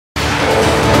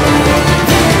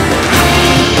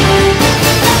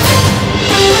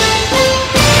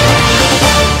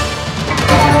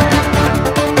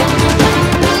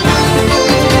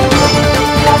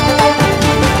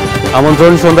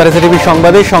আমন্ত্রণ সন্ধ্যার SATV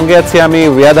সংবাদের সঙ্গে আছি আমি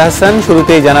রিয়াদ হাসান।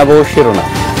 শুরুতেই জানাবো শিরোনাম।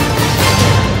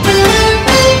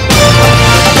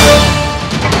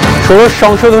 ষোড়শ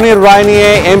সংশোধনীর রায় নিয়ে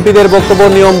এমপিদের বক্তব্য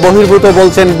নিয়ম বহির্ভূত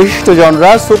বলছেন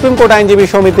বিশিষ্টজনরা। সুপ্রিম কোর্ট আইনজীবী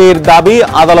সমিতির দাবি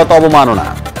আদালত অবমাননা।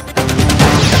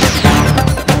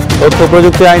 তথ্য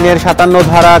প্রযুক্তি আইনের 57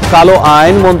 ধারা কালো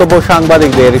আইন, মন্তব্য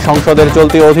সাংবাদিকদের। সংসদের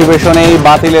চলতি অধিবেশনেই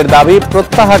বাতিলের দাবি,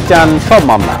 প্রত্যাহার চান সব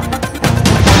মামলা।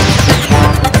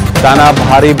 টানা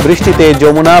ভারী বৃষ্টিতে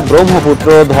যমুনা, ব্রহ্মপুত্র,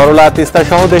 ধরলা, তিস্তা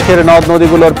সহ দেশের নদ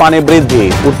নদীগুলোর পানি বৃদ্ধি।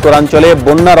 উত্তরাঞ্চলে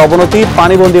বন্যার অবনতি,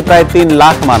 পানিবন্দী প্রায় 3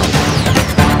 লাখ মানুষ।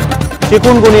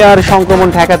 চিকুনগুনিয়ার সংক্রমণ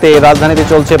ঠেকাতে রাজধানীতে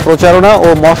চলছে প্রচারণা ও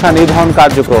মশা নিধন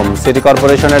কার্যক্রম। সিটি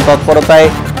কর্পোরেশনের তৎপরতায়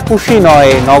খুশি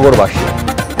নয় নগরবাসী।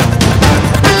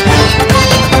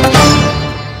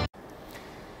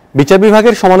 বিচার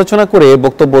বিভাগের সমালোচনা করে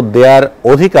বক্তব্য দেওয়ার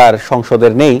অধিকার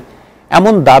সংসদের নেই,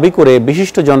 এমন দাবি করে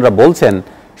বিশিষ্টজনরা বলছেন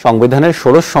সংবিধানের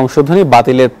ষোড়শ সংশোধনী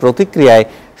বাতিলের প্রতিক্রিয়ায়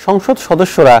সংসদ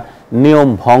সদস্যরা নিয়ম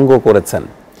ভঙ্গ করেছেন।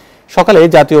 সকালে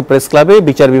জাতীয় প্রেস ক্লাবে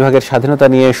বিচার বিভাগের স্বাধীনতা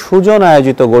নিয়ে সুজন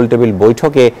আয়োজিত গোলটেবিল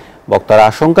বৈঠকে বক্তারা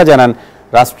আশঙ্কা জানান,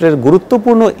 রাষ্ট্রের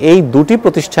গুরুত্বপূর্ণ এই দুটি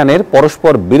প্রতিষ্ঠানের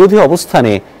পরস্পর বিরোধী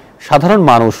অবস্থানে সাধারণ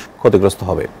মানুষ ক্ষতিগ্রস্ত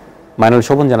হবে। মাইনুল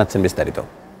শোভন জানাচ্ছেন বিস্তারিত।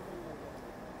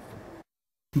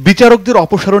 বিচারকদের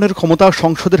অপসারণের ক্ষমতা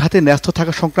সংসদের হাতে ন্যস্ত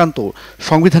থাকা সংক্রান্ত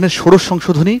সংবিধানের ষোড়শ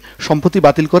সংশোধনী সম্প্রতি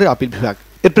বাতিল করে আপিল বিভাগ।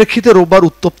 এর প্রেক্ষিতে রোববার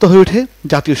উত্তপ্ত হয়ে ওঠে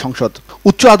জাতীয় সংসদ।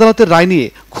 উচ্চ আদালতের রায় নিয়ে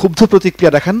ক্ষুব্ধ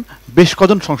প্রতিক্রিয়া দেখান বেশ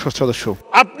কজন সংসদ সদস্য।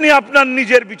 আপনি আপনার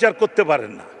নিজের বিচার করতে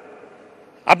পারেন না,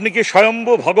 আপনি কি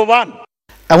স্বয়ম্ভু ভগবান?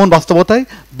 এমন বাস্তবতায়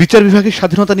বিচার বিভাগের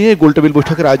স্বাধীনতা নিয়ে গোলটেবিল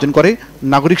বৈঠকের আয়োজন করে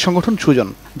নাগরিক সংগঠন সুজন।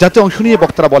 যাতে অংশ নিয়ে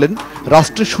বক্তারা বলেন,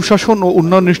 রাষ্ট্রের সুশাসন ও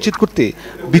উন্নয়ন নিশ্চিত করতে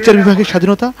বিচার বিভাগের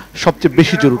স্বাধীনতা সবচেয়ে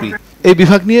বেশি জরুরি। এই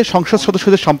বিভাগ নিয়ে সংসদ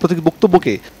সদস্যদের সাম্প্রতিক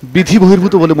বক্তব্যকে বিধি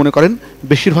বহির্ভূত বলে মনে করেন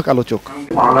বেশিরভাগ আলোচক।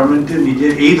 পার্লামেন্টের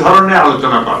নিজের এই ধরনের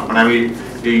আলোচনা করা, মানে আমি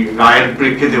এই রায়ের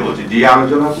প্রেক্ষিতে বলছি, যে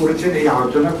আলোচনা করেছেন এই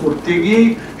আলোচনা করতে গিয়ে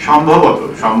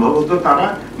সম্ভবত তারা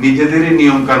নিজেদের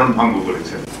নিয়ম কানুন ভঙ্গ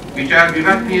করেছেন। বিচার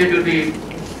বিভাগ নিয়ে যদি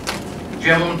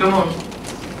যেমন তেমন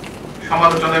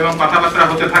সমালোচনা এবং কথাবার্তা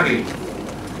হতে থাকে,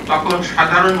 তখন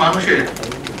সাধারণ মানুষের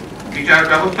বিচার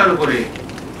ব্যবস্থার উপরে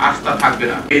আস্থা থাকবে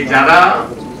না। এই যারা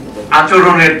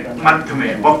আচরণের মাধ্যমে,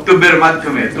 বক্তব্যের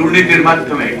মাধ্যমে, দুর্নীতির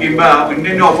মাধ্যমে কিংবা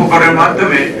অন্যান্য অপকারের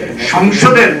মাধ্যমে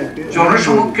সংসদের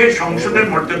জনসমক্ষে সংসদের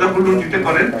মর্যাদা লুণ্ঠিত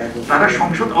করেন, তারা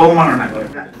সংসদ অবমাননা করেন।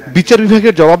 বিচার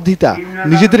বিভাগের জবাবদিহিতা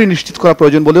নিজেদেরই নিশ্চিত করা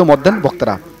প্রয়োজন বলেও মত দেন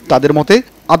বক্তারা। তাদের মতে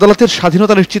আদালতের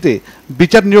স্বাধীনতা নিশ্চিতে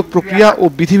বিচার নিয়োগ প্রক্রিয়া ও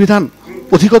বিধিবিধান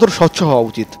অধিকতর স্বচ্ছ হওয়া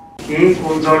উচিত।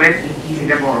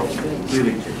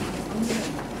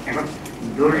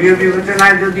 দলীয়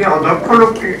বিবেচনায় যদি অদক্ষ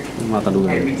লোককে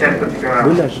বিচার করতে হয়,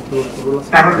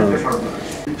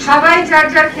 সবাই যার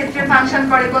যার ক্ষেত্রে ফাংশন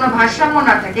করে, কোনো ভারসাম্য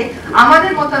না থাকে,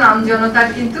 আমাদের মতো আমজনতার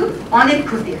কিন্তু অনেক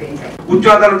ক্ষতি হয়ে যায়। উচ্চ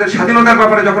আদালতের স্বাধীনতার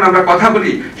ব্যাপারে যখন আমরা কথা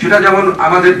বলি, সেটা যেমন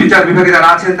আমাদের বিচার বিভাগে যারা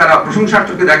আছেন তারা প্রশংসার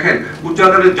চোখে দেখেন। উচ্চ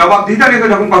আদালতের জবাবদিহিতা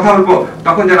নিয়ে যখন কথা বলবো,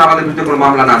 তখন যেন আমাদের বিরুদ্ধে কোনো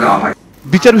মামলা না দেওয়া হয়।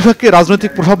 বিচার বিভাগকে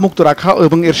রাজনৈতিক প্রভাব মুক্ত রাখা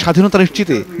এবং এর স্বাধীনতা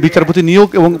নিশ্চিতে বিচারপতি নিয়োগ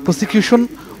এবং প্রসিকিউশন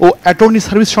ও অ্যাটর্নি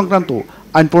সার্ভিস সংক্রান্ত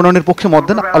আইন প্রণয়নের পক্ষে মত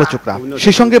দেন আলোচকরা।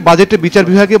 সেই সঙ্গে বাজেটে বিচার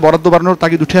বিভাগে বরাদ্দ বাড়ানোর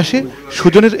তাগিদ উঠে আসে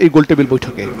সুজনের এই গোলটেবিল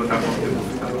বৈঠকে।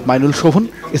 মাইনুল শোভন,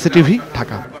 SATV,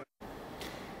 ঢাকা।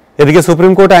 এদিকে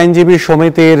সুপ্রিম কোর্ট আইনজীবী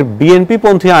সমিতির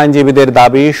বিএনপিপন্থী আইনজীবীদের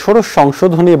দাবি, ষোড়শ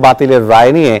সংশোধনী বাতিলের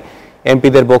রায় নিয়ে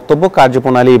এমপিদের বক্তব্য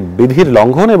কার্যপ্রণালী বিধির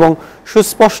লঙ্ঘন এবং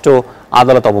সুস্পষ্ট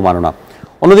আদালত অবমাননা।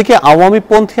 অন্যদিকে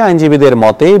আওয়ামীপন্থী আইনজীবীদের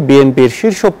মতে বিএনপির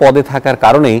শীর্ষ পদে থাকার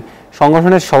কারণেই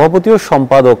সংগঠনের সভাপতি ও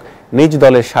সম্পাদক নিজ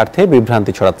দলের স্বার্থে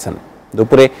বিভ্রান্তি ছড়াচ্ছেন।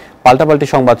 দুপুরে পাল্টাপাল্টি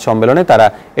সংবাদ সম্মেলনে তারা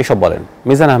এসব বলেন।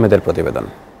 মিজান আহমেদের প্রতিবেদন।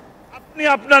 আপনি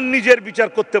আপনার নিজের বিচার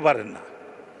করতে পারেন না,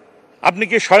 আপনি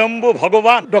কি স্বয়ম্ভু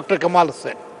ভগবান? ডক্টর কামাল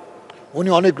হোসেন উনি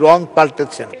অনেক রং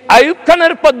পাল্টেছেন। আইয়ুব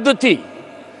খানের পদ্ধতি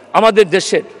আমাদের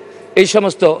দেশের এই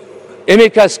সমস্ত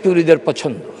এমিকাস কিউরিদের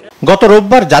পছন্দ। গত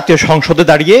রোববার জাতীয় সংসদে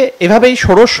দাঁড়িয়ে এভাবেই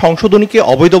ষোড়শ সংশোধনীকে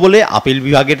অবৈধ বলে আপিল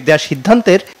বিভাগের দেয়া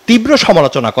সিদ্ধান্তের তীব্র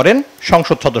সমালোচনা করেন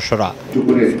সংসদ সদস্যরা।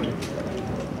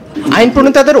 আইন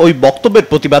প্রণেতাদের ওই বক্তব্যের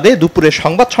প্রতিবাদে দুপুরে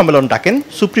সংবাদ সম্মেলন ডাকেন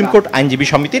সুপ্রিম কোর্ট আইনজীবী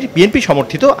সমিতির বিএনপি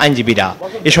সমর্থিত আইনজীবীরা।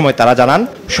 এ সময় তারা জানান,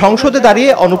 সংসদে দাঁড়িয়ে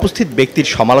অনুপস্থিত ব্যক্তির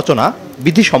সমালোচনা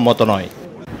বিধিসম্মত নয়।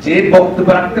 যে বক্তব্য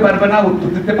রাখতে পারবে না, উত্তর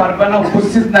দিতে পারবে না,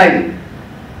 উপস্থিত নাই,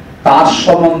 তার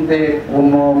সম্বন্ধে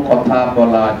কোনো কথা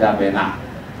বলা যাবে না।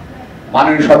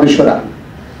 মাননীয় সদস্যরা,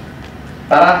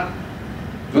 তারা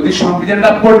যদি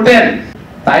সংবিধানটা পড়তেন,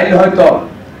 তাইলে হয়তো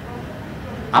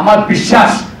আমার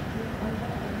বিশ্বাস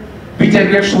বিচার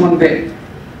বিভাগ সম্বন্ধে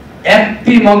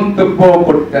একটি মন্তব্য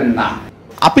করতেন না।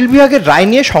 আপিল বিভাগের রায়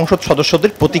নিয়ে সংসদ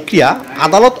সদস্যদের প্রতিক্রিয়া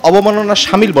আদালত অবমাননার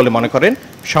শামিল বলে মনে করেন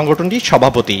সংগঠনটির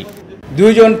সভাপতি।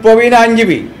 দুইজন প্রবীণ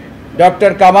আইনজীবী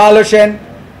ডক্টর কামাল হোসেন,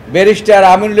 ব্যারিস্টার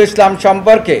আমিনুল ইসলাম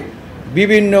সম্পর্কে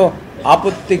বিভিন্ন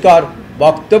আপত্তিকর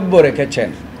বক্তব্য রেখেছেন।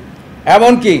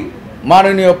 এমনকি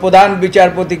মাননীয় প্রধান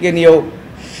বিচারপতিকে নিয়েও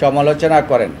সমালোচনা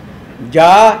করেন,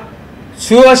 যা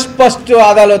সুস্পষ্ট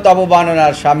আদালত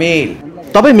অবমাননার শামিল।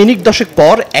 তবে মিনিট দশেক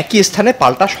পর একই স্থানে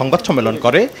পাল্টা সংবাদ সম্মেলন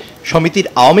করে সমিতির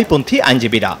আওয়ামীপন্থী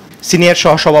আইনজীবীরা। সিনিয়র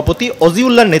সহসভাপতি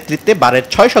অজিউল্লাহর নেতৃত্বে বারের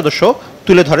 6 সদস্য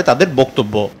তুলে ধরে তাদের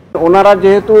বক্তব্য। ওনারা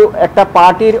যেহেতু একটা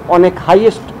পার্টির অনেক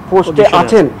হাইয়েস্ট পোস্টে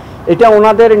আছেন, এটা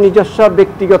ওনাদের নিজস্ব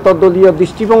ব্যক্তিগত দলীয়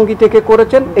দৃষ্টিভঙ্গি থেকে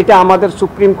করেছেন। এটা আমাদের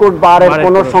সুপ্রিম কোর্ট বারের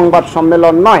কোনো সংবাদ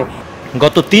সম্মেলন নয়।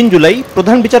 গত 3 জুলাই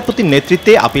প্রধান বিচারপতির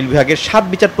নেতৃত্বে আপিল বিভাগের 7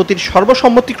 বিচারপতির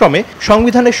সর্বসম্মতিক্রমে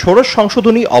সংবিধানের 16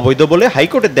 সংশোধনী অবৈধ বলে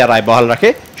হাইকোর্টের দেয়া রায় বহাল রাখে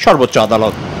সর্বোচ্চ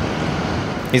আদালত।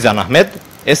 মিজান আহমেদ,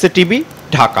 SATV,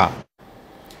 ঢাকা।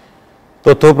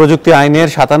 তথ্য প্রযুক্তি আইনের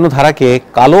 57 ধারাকে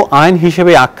কালো আইন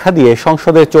হিসেবে আখ্যা দিয়ে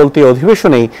সংসদের চলতি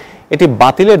অধিবেশনেই এটি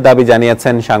বাতিলের দাবি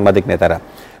জানিয়েছেন সাংবাদিক নেতারা।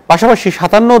 পাশাপাশি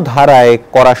 57 ধারায়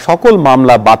করা সকল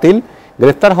মামলা বাতিল,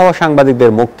 গ্রেফতার হওয়া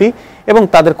সাংবাদিকদের মুক্তি এবং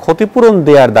তাদের ক্ষতিপূরণ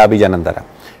দেওয়ার দাবি জানান তারা।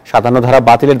 57 ধারা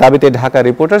বাতিলের দাবিতে ঢাকা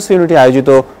রিপোর্টার্স ইউনিটি আয়োজিত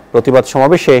প্রতিবাদ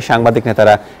সমাবেশে সাংবাদিক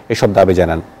নেতারা এসব দাবি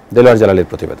জানান। দেলোয়ার জালালের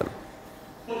প্রতিবেদন।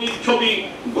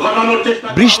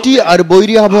 বৃষ্টি আর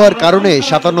বৈরী আবহাওয়ার কারণে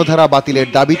 57 ধারা বাতিলের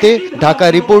দাবিতে ঢাকা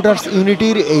রিপোর্টার্স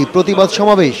ইউনিটির এই প্রতিবাদ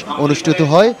সমাবেশ অনুষ্ঠিত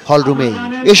হয় হলরুমেই।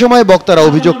 এ সময় বক্তারা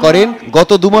অভিযোগ করেন,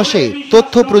 গত 2 মাসে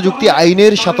তথ্য প্রযুক্তি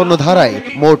আইনের 57 ধারায়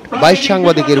মোট 22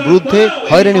 সাংবাদিকের বিরুদ্ধে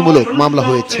হয়রানিমূলক মামলা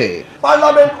হয়েছে।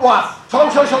 পার্লামেন্ট ওয়াচ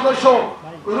সংসদ সদস্য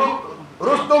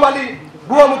রুস্তম আলী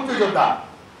ভুয়া মুক্তিযোদ্ধা,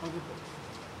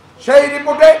 সেই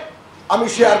রিপোর্টে আমি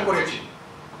শেয়ার করেছি।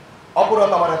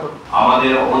 অপরাধ আমার এত,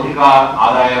 আমাদের অধিকার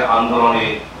আদায়ের আন্দোলনে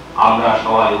আমরা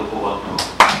সবাই ঐক্যবদ্ধ।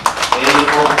 এই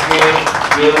পক্ষে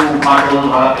কেউ বাটন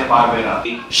ধরাতে পারবে না।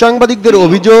 সাংবাদিকদের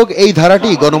অভিযোগ, এই ধারাটি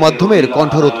গণমাধ্যমের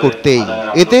কণ্ঠরোধ করতেই।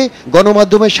 এতে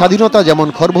গণমাধ্যমের স্বাধীনতা যেমন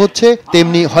খর্ব হচ্ছে,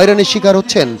 তেমনি হয়রানির শিকার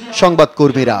হচ্ছেন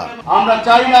সংবাদকর্মীরা। আমরা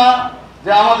চাই না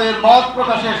যে আমাদের মত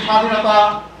প্রকাশের স্বাধীনতা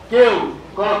কেউ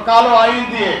কোন কালো আইন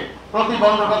দিয়ে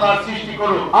প্রতিবন্ধকতার সৃষ্টি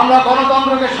করুক। আমরা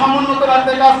গণতন্ত্রকে সমুন্নত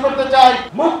রাখতে কাজ করতে চাই।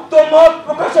 মুক্ত মত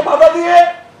প্রকাশে বাধা দিয়ে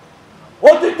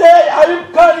অতীতে আইয়ুব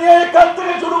খান নিয়ে এখান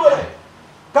থেকে শুরু করে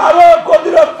কারো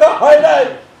প্রতিরক্ষা হয় নাই,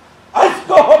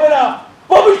 আজকে হবে না,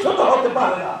 ভবিষ্যতে হতে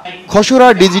পারে না। খসড়া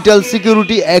ডিজিটাল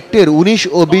সিকিউরিটি অ্যাক্টের 19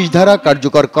 ও 20 ধারা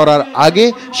কার্যকর করার আগে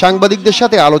সাংবাদিকদের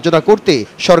সাথে আলোচনা করতে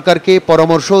সরকারকে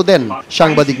পরামর্শ দেন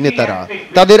সাংবাদিক নেতারা।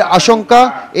 তাদের আশঙ্কা,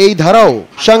 এই ধারাও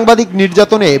সাংবাদিক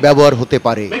নির্যাতনে ব্যবহার হতে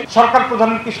পারে। সরকার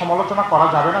প্রধানের কি সমালোচনা করা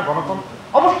যাবে না? গণতন্ত্র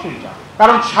অবশ্যই যাবে,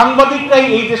 কারণ সাংবাদিকরাই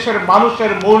এই দেশের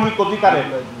মানুষের মৌলিক অধিকারের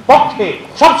পক্ষে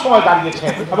সবসময় দাঁড়িয়েছে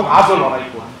এবং আজও লড়াই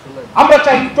করে। আমরা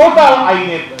চাই টোটাল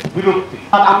আইনের বিলুপ্তি।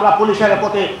 আমরা পুলিশের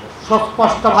প্রতি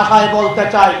সুস্পষ্ট ভাষায় বলতে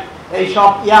চাই, এই সব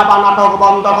ইয়াবা নাটক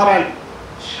বন্ধ করেন,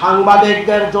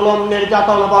 সাংবাদিকদের জুলুম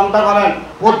নির্যাতন বন্ধ করেন।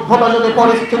 উদ্ভূত যদি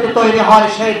পরিস্থিতি তৈরি হয়,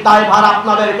 সেই দায়ভার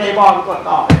আপনাদেরকেই বহন করতে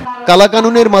হবে।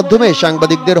 কালাকানুনের মাধ্যমে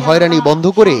সাংবাদিকদের হয়রানি বন্ধ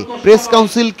করে প্রেস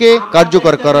কাউন্সিলকে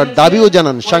কার্যকর করার দাবিও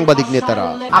জানান সাংবাদিক নেতারা।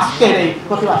 আজকের এই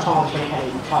প্রতিবাদ সমাবেশে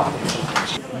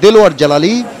দেলোয়ার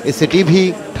জালালি, SATV,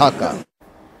 ঢাকা।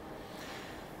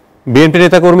 বিএনপি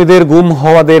নেতাকর্মীদের গুম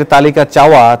হওয়াদের তালিকা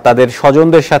চাওয়া তাদের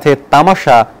স্বজনদের সাথে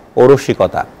তামাশা ও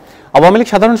রসিকতা। আওয়ামী লীগ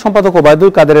সাধারণ সম্পাদক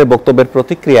ওবায়দুল কাদেরের বক্তব্যের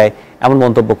প্রতিক্রিয়ায় এমন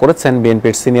মন্তব্য করেছেন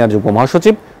বিএনপির সিনিয়র যুগ্ম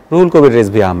মহাসচিব রুহুল কবির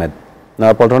রিজভী আহমেদ।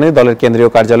 নয়াপল্টনে দলের কেন্দ্রীয়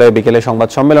কার্যালয়ে বিকেলে সংবাদ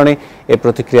সম্মেলনে এ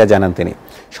প্রতিক্রিয়া জানান তিনি।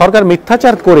 সরকার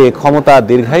মিথ্যাচার করে ক্ষমতা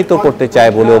দীর্ঘায়িত করতে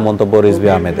চায় বলেও মন্তব্য রিজভী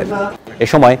আহমেদের। এ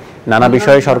সময় নানা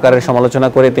বিষয়ে সরকারের সমালোচনা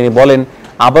করে তিনি বলেন,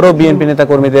 আবারও বিএনপি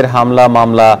নেতাকর্মীদের হামলা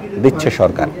মামলা দিচ্ছে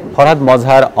সরকার। ফরহাদ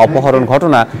মজহার অপহরণ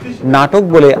ঘটনা নাটক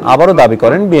বলে আবারও দাবি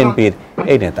করেন বিএনপির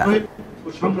এই নেতা।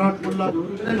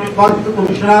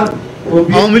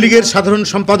 আওয়ামী লীগের সাধারণ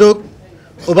সম্পাদক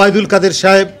ওবায়দুল কাদের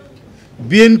সাহেব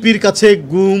বিএনপির কাছে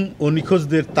গুম ও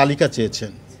নিখোঁজদের তালিকা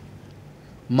চেয়েছেন।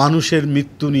 মানুষের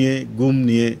মৃত্যু নিয়ে, গুম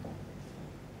নিয়ে,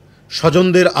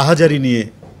 স্বজনদের আহাজারি নিয়ে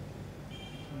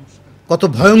কত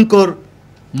ভয়ঙ্কর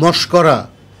মশকরা,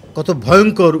 কত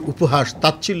ভয়ঙ্কর উপহাস,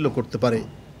 তাচ্ছিল্য করতে পারে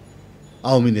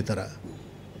আওয়ামী নেতারা।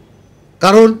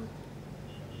 কারণ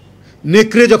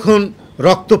নেকড়ে যখন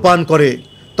রক্ত পান করে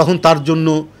তখন তার জন্য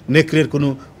নেকড়ের কোনো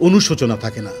অনুশোচনা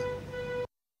থাকে না।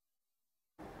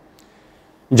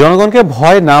 জনগণকে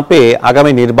ভয় না পেয়ে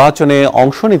আগামী নির্বাচনে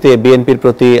অংশ নিতে বিএনপির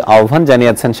প্রতি আহ্বান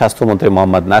জানিয়েছেন স্বাস্থ্যমন্ত্রী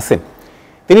মোহাম্মদ নাসিম।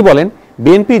 তিনি বলেন,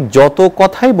 বিএনপি যত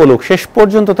কথাই বলুক শেষ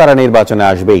পর্যন্ত তারা নির্বাচনে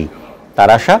আসবেই। তার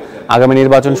আশা, আগামী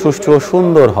নির্বাচন সুষ্ঠু ও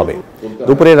সুন্দর হবে।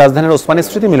 দুপুরে রাজধানীর ওসমানী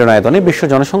স্মৃতি মিলনায়তনে বিশ্ব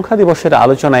জনসংখ্যা দিবসের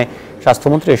আলোচনায়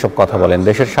স্বাস্থ্যমন্ত্রী এসব কথা বলেন।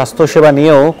 দেশের স্বাস্থ্যসেবা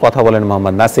নিয়েও কথা বলেন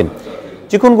মোহাম্মদ নাসিম।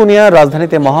 চিকুনগুনিয়া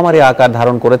রাজধানীতে মহামারী আকার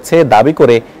ধারণ করেছে দাবি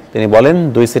করে তিনি বলেন,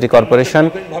 2 সিটি কর্পোরেশন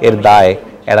এর দায়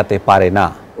এড়াতে পারে না।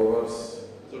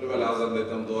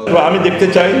 আমি দেখতে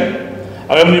চাই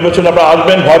আগামী নির্বাচনে আপনারা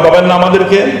আসবেন, ভয় পাবেন না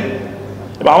আমাদেরকে,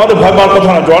 এবং আমাদের ভয় পাওয়ার কথা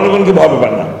না, জনগণকে ভয়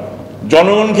পাবেন না।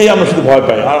 জনগণকেই আমরা শুধু ভয়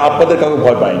পাই, আর আপনাদের কাউকে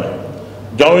ভয় পাই না।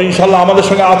 জনগণ ইনশাল্লাহ আমাদের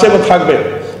সঙ্গে আছে এবং থাকবে,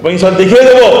 এবং ইনশাল্লাহ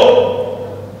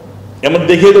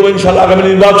দেখিয়ে দেবো ইনশাল্লাহ আগামী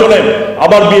নির্বাচনে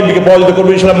আবার বিএনপিকে পরাজিত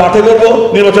করবো, ইনশাল্লাহ মাঠে করবো,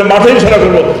 নির্বাচনের মাঠে ইনশাল্লাহ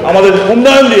করবো, আমাদের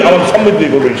উন্নয়ন দিয়ে আমাদের সমৃদ্ধি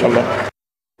করবো ইনশাল্লাহ।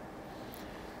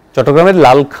 চট্টগ্রামের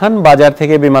লালখান বাজার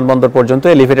থেকে বিমানবন্দর পর্যন্ত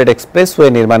এলিভেটেড এক্সপ্রেসওয়ে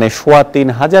নির্মাণে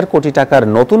 ৩,৫০০ কোটি টাকার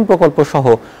নতুন প্রকল্প সহ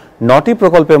 9টি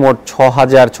প্রকল্পে মোট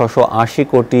 6,680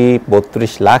 কোটি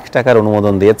 32 লাখ টাকার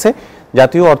অনুমোদন দিয়েছে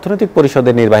জাতীয় অর্থনৈতিক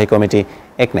পরিষদের নির্বাহী কমিটি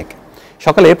একনেক।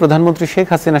 সকালে প্রধানমন্ত্রী শেখ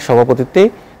হাসিনার সভাপতিত্বে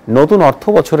নতুন অর্থ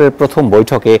বছরের প্রথম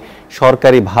বৈঠকে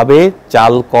সরকারিভাবে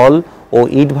চাল কল ও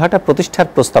ইটভাটা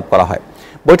প্রতিষ্ঠার প্রস্তাব করা হয়।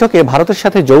 বৈঠকে ভারতের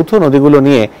সাথে যৌথ নদীগুলো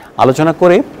নিয়ে আলোচনা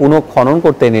করে পুনঃখনন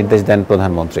করতে নির্দেশ দেন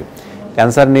প্রধানমন্ত্রী।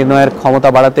 ক্যান্সার নির্ণয়ের ক্ষমতা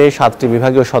বাড়াতে 7টি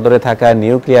বিভাগীয় সদরে থাকা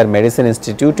নিউক্লিয়ার মেডিসিন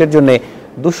ইনস্টিটিউটের জন্য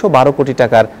 212 কোটি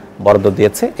টাকার বরাদ্দ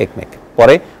দিয়েছে একনেক।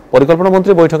 পরে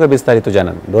পরিকল্পনামন্ত্রী বৈঠকে বিস্তারিত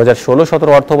জানান,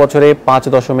 2016-17 অর্থ বছরে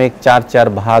 5.44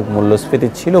 ভাগ মূল্যস্ফীতি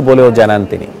ছিল বলেও জানান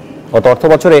তিনি। গত অর্থ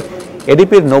বছরে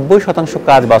এডিপির 90%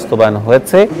 কাজ বাস্তবায়ন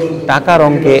হয়েছে, টাকার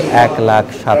অঙ্কে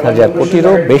 1,07,000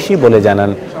 কোটিরও বেশি বলে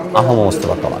জানান আহম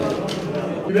মোস্তফা কামাল।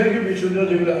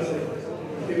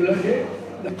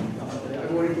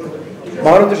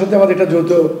 ভারতের সাথে আমাদের একটা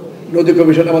যৌথ নদী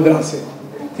কমিশন আমাদের আছে,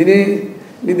 তিনি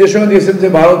নির্দেশনা দিয়েছেন যে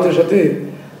ভারতের সাথে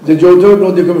যে যৌথ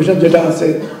নদী কমিশন যেটা আছে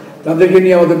তাদেরকে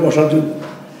নিয়ে আমাদের বসার জন্য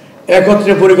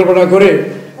একত্রে পরিকল্পনা করে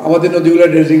আমাদের নদীগুলো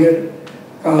ড্রেজিংয়ের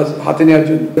কাজ হাতে নেওয়ার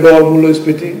জন্য। গড়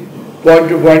মূল্যস্ফীতি পয়েন্ট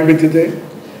টু পয়েন্ট ভিত্তিতে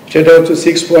সেটা হচ্ছে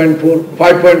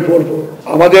 5.44।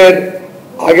 আমাদের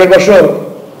আগের বছর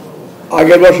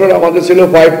আমাদের ছিল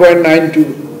 5.92।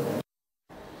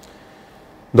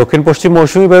 দক্ষিণ পশ্চিম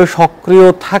মৌসুমী বায়ু সক্রিয়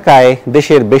থাকায়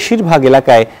দেশের বেশিরভাগ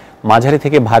এলাকায় মাঝারি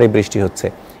থেকে ভারী বৃষ্টি হচ্ছে।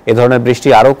 এ ধরনের বৃষ্টি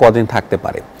আরও কদিন থাকতে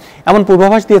পারে এমন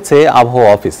পূর্বাভাস দিয়েছে আবহাওয়া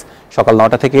অফিস। সকাল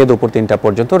 9টা থেকে দুপুর 3টা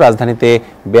পর্যন্ত রাজধানীতে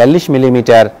 42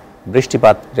 মিলিমিটার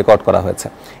বৃষ্টিপাত রেকর্ড করা হয়েছে।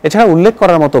 এছাড়া উল্লেখ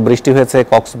করার মতো বৃষ্টি হয়েছে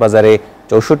কক্সবাজারে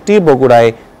 64, বগুড়ায়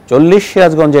 40,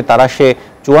 সিরাজগঞ্জে 83,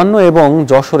 54 এবং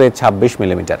যশোরে 26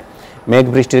 মিলিমিটার। মেঘ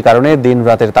বৃষ্টির কারণে দিন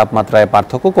রাতের তাপমাত্রায়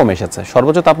পার্থক্য কমে এসেছে।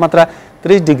 সর্বোচ্চ তাপমাত্রা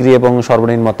 30 ডিগ্রি এবং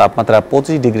সর্বনিম্ন তাপমাত্রা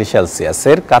 25 ডিগ্রি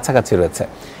সেলসিয়াসের কাছাকাছি রয়েছে।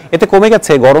 এতে কমে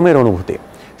গেছে গরমের অনুভূতি।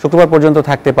 শুক্রবার পর্যন্ত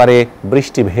থাকতে পারে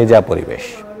বৃষ্টি ভেজা পরিবেশ।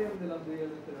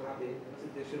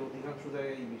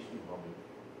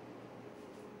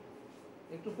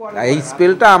 এই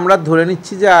স্পেলটা আমরা ধরে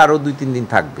নিচ্ছি যে আরও 2-3 দিন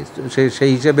থাকবে,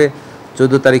 সেই হিসেবে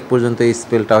 14 তারিখ পর্যন্ত এই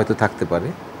স্পেলটা হয়তো থাকতে পারে।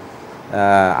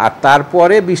 আর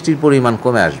তারপরে বৃষ্টির পরিমাণ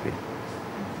কমে আসবে,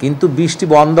 কিন্তু বৃষ্টি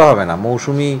বন্ধ হবে না।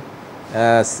 মৌসুমি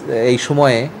এই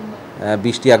সময়ে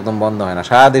বৃষ্টি একদম বন্ধ হয় না,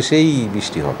 সারা দেশেই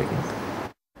বৃষ্টি হবে। কিন্তু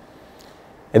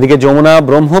এদিকে যমুনা,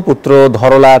 ব্রহ্মপুত্র,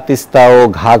 ধরলা, তিস্তা ও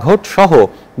ঘাঘট সহ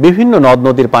বিভিন্ন নদ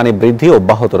নদীর পানি বৃদ্ধি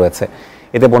অব্যাহত রয়েছে।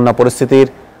 এতে বন্যা পরিস্থিতির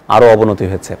আরও অবনতি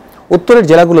হয়েছে। উত্তরের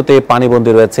জেলাগুলোতে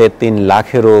পানিবন্দী রয়েছে 3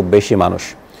 লাখেরও বেশি মানুষ।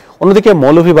 অন্যদিকে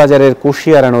মৌলভীবাজারের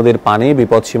কুশিয়ারা নদীর পানি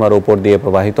বিপদসীমার উপর দিয়ে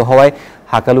প্রবাহিত হওয়ায়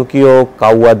হাকালুকি ও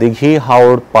কাউয়া দিঘি,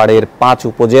 হাওড় পাড়ের 5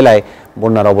 উপজেলায়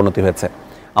বন্যার অবনতি হয়েছে।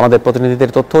 আমাদের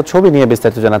প্রতিনিধিদের তথ্য ছবি নিয়ে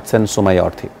বিস্তারিত জানাচ্ছেন সুমাইয়া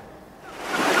অর্থী।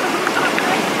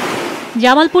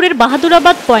 জামালপুরের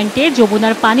বাহাদুরাবাদ পয়েন্টে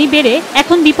যমুনার পানি বেড়ে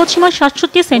এখন বিপদসীমা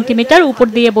 67 সেন্টিমিটার উপর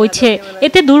দিয়ে বইছে।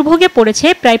 এতে দুর্ভোগে পড়েছে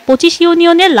প্রায় 25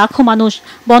 ইউনিয়নের লাখো মানুষ।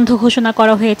 বন্ধ ঘোষণা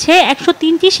করা হয়েছে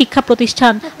 103টি শিক্ষা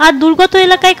প্রতিষ্ঠান, আর দুর্গত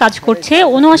এলাকায় কাজ করছে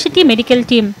 79টি মেডিকেল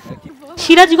টিম।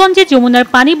 সিরাজগঞ্জে যমুনার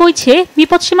পানি বইছে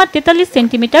বিপদসীমা 43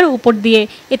 সেন্টিমিটার উপর দিয়ে।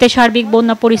 এতে সার্বিক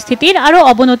বন্যা পরিস্থিতির আরও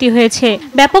অবনতি হয়েছে।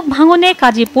 ব্যাপক ভাঙনে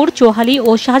কাজীপুর, চৌহালি ও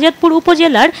শাহজাদপুর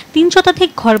উপজেলার 3 শতাধিক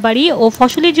ঘরবাড়ি ও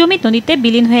ফসলি জমি নদীতে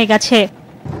বিলীন হয়ে গেছে।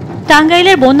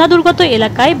 টাঙ্গাইলের বন্যা দুর্গত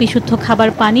এলাকায় বিশুদ্ধ খাবার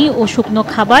পানি ও শুকনো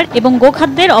খাবার এবং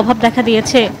গোখাদ্যের অভাব দেখা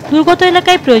দিয়েছে। দুর্গত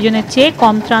এলাকায় প্রয়োজনের চেয়ে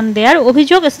কম ত্রাণ দেওয়ার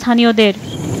অভিযোগ স্থানীয়দের।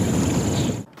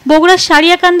 বগুড়ার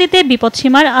সারিয়াকান্দিতে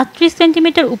বিপদসীমার 38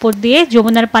 সেন্টিমিটার উপর দিয়ে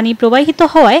যমুনার পানি প্রবাহিত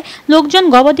হওয়ায় লোকজন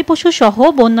গবাদি পশু সহ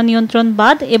বন্যা নিয়ন্ত্রণ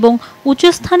বাঁধ এবং উঁচু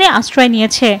স্থানে আশ্রয়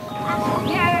নিয়েছে।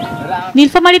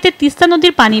 নীলফামারীতে তিস্তা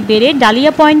নদীর পানি বেড়ে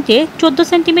ডালিয়া পয়েন্টে 14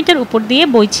 সেন্টিমিটার উপর দিয়ে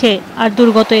বইছে। আর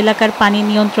দুর্গত এলাকার পানি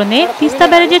নিয়ন্ত্রণে তিস্তা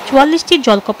ব্যারেজের 44টি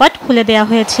জলকপাট খুলে দেওয়া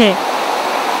হয়েছে।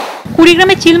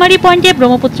 কুড়িগ্রামের চিলমারি পয়েন্টে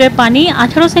ব্রহ্মপুত্রের পানি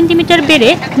 18 সেন্টিমিটার বেড়ে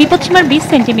বিপদসীমার 20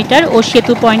 সেন্টিমিটার ও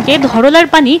সেতু পয়েন্টে ধরলার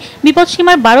পানি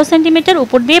বিপদসীমার 12 সেন্টিমিটার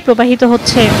উপর দিয়ে প্রবাহিত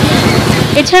হচ্ছে।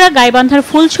 এছাড়া গাইবান্ধার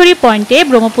ফুলছড়ি পয়েন্টে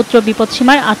ব্রহ্মপুত্র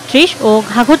বিপদসীমার 38 ও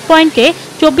ঘাঘট পয়েন্টে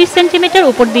 24 সেন্টিমিটার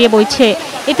উপর দিয়ে বইছে।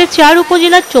 এতে 4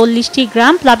 উপজেলার 40টি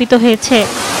গ্রাম প্লাবিত হয়েছে।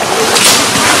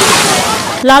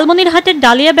 লালমনিরহাটের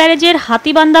ডালিয়া ব্যারেজের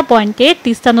হাতিবান্ধা পয়েন্টে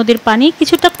তিস্তা নদীর পানি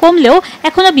কিছুটা কমলেও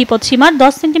এখনও বিপদসীমার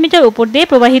 10 সেন্টিমিটার উপর দিয়ে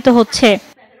প্রবাহিত হচ্ছে।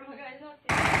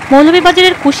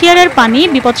 মৌলভীবাজারের কুশিয়ারের পানি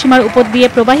বিপদসীমার উপর দিয়ে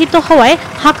প্রবাহিত হওয়ায়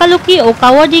হাকালুকি ও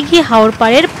কাওয়াডিঘি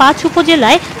হাওরপাড়ের 5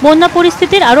 উপজেলায় বন্যা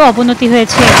পরিস্থিতির আরও অবনতি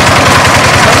হয়েছে।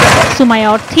 সুমাইয়া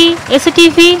অর্থী,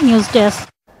 SATV নিউজ ডেস্ক।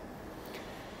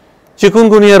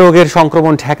 চিকুনগুনিয়া রোগের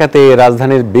সংক্রমণ ঠেকাতে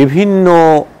রাজধানীর বিভিন্ন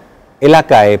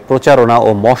এলাকায় প্রচারণা ও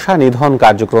মশা নিধন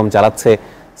কার্যক্রম চালাচ্ছে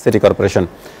সিটি কর্পোরেশন।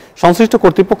 সংশ্লিষ্ট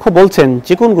কর্তৃপক্ষ বলছেন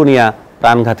চিকুনগুনিয়া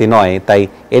প্রাণঘাতী নয়, তাই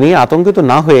এ নিয়ে আতঙ্কিত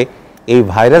না হয়ে এই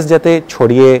ভাইরাস যাতে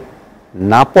ছড়িয়ে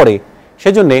না পড়ে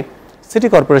সেজন্য সিটি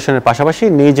কর্পোরেশনের পাশাপাশি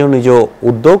নিজ নিজ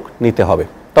উদ্যোগ নিতে হবে।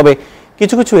 তবে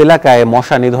কিছু কিছু এলাকায়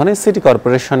মশা নিধনে সিটি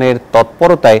কর্পোরেশনের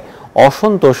তৎপরতায়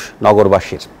অসন্তোষ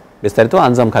নগরবাসীর। বিস্তারিত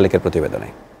আঞ্জাম খালেকের প্রতিবেদনে।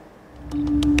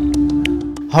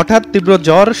 হঠাৎ তীব্র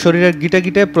জ্বর, শরীরের গিটে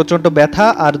গিটে প্রচণ্ড ব্যথা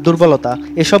আর দুর্বলতা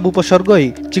এসব উপসর্গই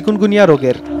চিকুনগুনিয়া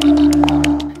রোগের।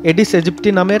 এডিস ইজিপ্টি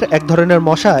নামের এক ধরনের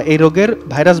মশা এই রোগের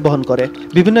ভাইরাস বহন করে।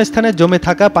 বিভিন্ন স্থানে জমে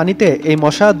থাকা পানিতে এই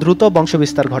মশা দ্রুত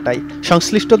বংশবিস্তার ঘটায়।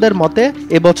 সংশ্লিষ্টদের মতে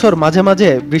এবছর মাঝে মাঝে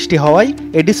বৃষ্টি হওয়ায়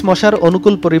এডিস মশার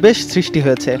অনুকূল পরিবেশ সৃষ্টি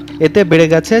হয়েছে। এতে বেড়ে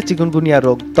গেছে চিকুনগুনিয়া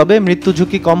রোগ। তবে মৃত্যু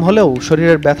ঝুঁকি কম হলেও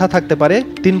শরীরের ব্যথা থাকতে পারে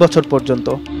 3 বছর পর্যন্ত।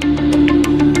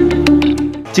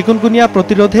 চিকুনগুনিয়া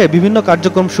প্রতিরোধে বিভিন্ন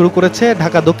কার্যক্রম শুরু করেছে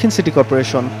ঢাকা দক্ষিণ সিটি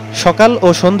কর্পোরেশন। সকাল ও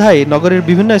সন্ধ্যায় নগরের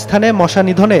বিভিন্ন স্থানে মশা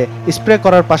নিধনে স্প্রে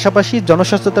করার পাশাপাশি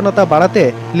জনসচেতনতা বাড়াতে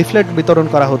লিফলেট বিতরণ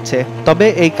করা হচ্ছে। তবে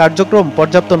এই কার্যক্রম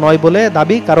পর্যাপ্ত নয় বলে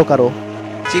দাবি কারো কারো।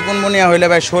 চিকুনগুনিয়া হইলে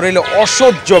ভাই শরীরে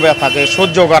অসহ্য ব্যথা,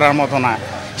 সহ্য করার মতো না।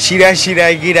 শিরায়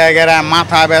শিরায় গিরায় গেরায়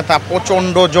মাথা ব্যথা,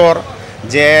 প্রচণ্ড জ্বর,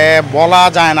 যে বলা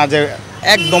যায় না, যে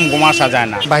একদম ঘুমাসা যায়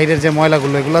না। বাইরের যে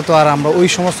ময়লাগুলো এগুলো তো আর আমরা ওই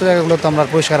সমস্ত জায়গাগুলো তো আমরা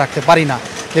পরিষ্কার রাখতে পারি না,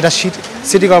 যেটা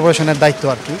সিটি কর্পোরেশনের দায়িত্ব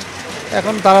আর কি।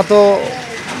 এখন তারা তো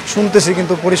শুনতেছি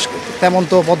কিন্তু তেমন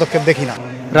তো পদক্ষেপ দেখি না।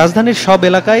 রাজধানীর সব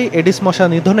এলাকায় এডিস মশা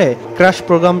নিধনে ক্র্যাশ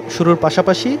প্রোগ্রাম শুরুর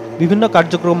পাশাপাশি বিভিন্ন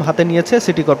কার্যক্রম হাতে নিয়েছে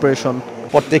সিটি কর্পোরেশন।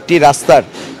 প্রত্যেকটি রাস্তার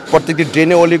প্রত্যেকটি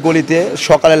ড্রেনে অলি গলিতে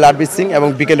সকালে লার্ভিসিং এবং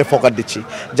বিকেলে ফোকার দিচ্ছি,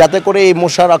 যাতে করে এই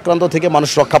মশার আক্রান্ত থেকে মানুষ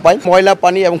রক্ষা পায়। ময়লা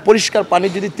পানি এবং পরিষ্কার পানি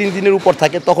যদি 3 দিনের উপর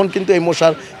থাকে তখন কিন্তু এই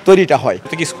মশার তৈরিটা হয়।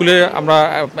 স্কুলে আমরা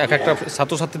একটা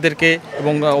ছাত্রছাত্রীদেরকে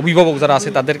এবং অভিভাবক যারা আছে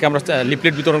তাদেরকে আমরা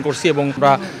লিফলেট বিতরণ করছি এবং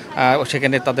আমরা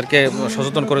সেখানে তাদেরকে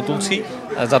সচেতন করে তুলছি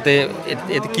যাতে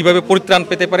এতে কীভাবে পরিত্রাণ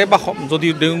পেতে পারে, বা যদি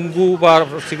ডেঙ্গু বা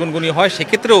চিকুনগুনিয়া হয়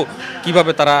সেক্ষেত্রেও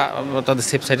কীভাবে তারা তাদের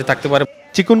সেফ সাইডে থাকতে পারে।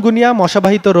 চিকুনগুনিয়া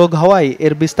মশাবাহিত রোগ হওয়ায়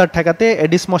এর বিস্তার ঠেকাতে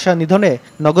এডিস মশা নিধনে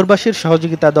নগরবাসীর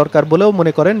সহযোগিতা দরকার বলেও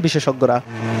মনে করেন বিশেষজ্ঞরা।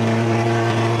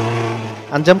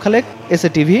 আঞ্জাম খালেক,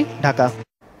 SATV, ঢাকা।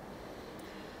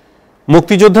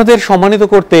 মুক্তিযোদ্ধাদের সম্মানিত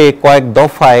করতে কয়েক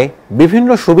দফায় বিভিন্ন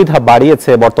সুবিধা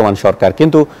বাড়িয়েছে বর্তমান সরকার,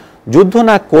 কিন্তু যুদ্ধ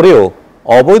না করেও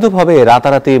অবৈধভাবে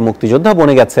রাতারাতি মুক্তিযোদ্ধা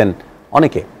বনে গেছেন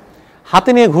অনেকে। হাতে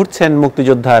নিয়ে ঘুরছেন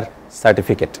মুক্তিযোদ্ধার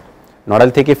সার্টিফিকেট।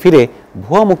 নড়াইল থেকে ফিরে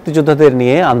ভুয়া মুক্তিযোদ্ধাদের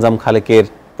নিয়ে আঞ্জাম খালেকের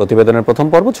প্রতিবেদনের প্রথম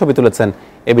পর্ব ছবি তুলেছেন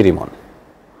এবি রিমন।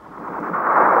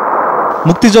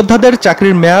 মুক্তিযোদ্ধাদের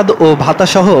চাকরির মেয়াদ ও ভাতা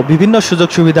সহ বিভিন্ন সুযোগ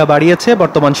সুবিধা বাড়িয়েছে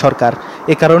বর্তমান সরকার।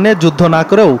 এ কারণে যুদ্ধ না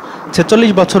করেও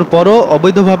 46 বছর পরও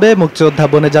অবৈধভাবে মুক্তিযোদ্ধা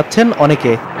বনে যাচ্ছেন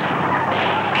অনেকে।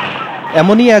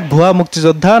 এমনই এক ভুয়া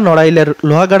মুক্তিযোদ্ধা নড়াইলের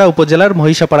লোহাগাড়া উপজেলার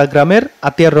মহিষাপাড়া গ্রামের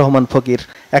আতিয়ার রহমান ফকির।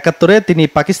 71-এ তিনি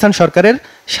পাকিস্তান সরকারের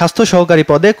স্বাস্থ্য সহকারী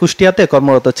পদে কুষ্টিয়াতে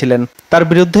কর্মরত ছিলেন। তার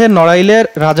বিরুদ্ধে নড়াইলের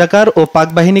রাজাকার ও পাক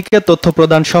বাহিনীকে তথ্য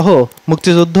প্রদান সহ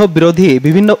মুক্তিযুদ্ধ বিরোধী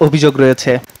বিভিন্ন অভিযোগ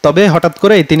রয়েছে। তবে হঠাৎ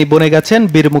করেই তিনি বনে গেছেন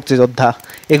বীর মুক্তিযোদ্ধা।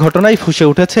 এ ঘটনায় ফুঁসে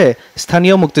উঠেছে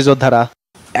স্থানীয় মুক্তিযোদ্ধারা।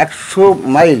 100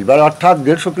 মাইল বা অর্থাৎ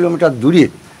 150 কিলোমিটার দূরে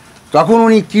তখন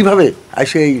উনি কিভাবে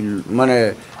এসে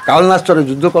কালনাস্তরে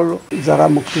যুদ্ধ করলো। যারা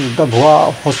মুক্তিযোদ্ধা ভুয়া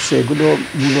হচ্ছে এগুলো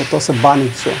মূলত হচ্ছে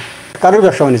বাণিজ্য, কারোর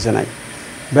ব্যবসা বাণিজ্য নাই,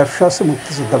 ব্যবসা হচ্ছে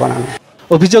মুক্তিযোদ্ধা বানানো।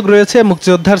 অভিযোগ রয়েছে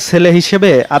মুক্তিযোদ্ধার ছেলে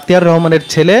হিসেবে আতিয়ার রহমানের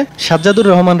ছেলে সাজ্জাদুর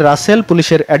রহমান রাসেল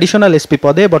পুলিশের অ্যাডিশনাল SP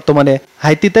পদে বর্তমানে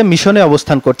হাইতিতে মিশনে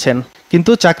অবস্থান করছেন।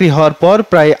 কিন্তু চাকরি হওয়ার পর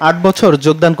প্রায় 8 বছর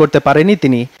যোগদান করতে পারেনি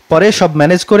তিনি। পরে সব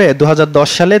ম্যানেজ করে 2010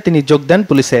 সালে তিনি যোগ দেন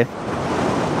পুলিশে।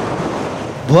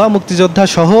 ভুয়া মুক্তিযোদ্ধা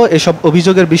সহ এসব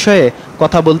অভিযোগের বিষয়ে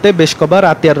কথা বলতে বেশ কবার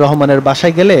আতিয়ার রহমানের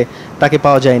বাসায় গেলে তাকে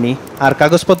পাওয়া যায়নি। আর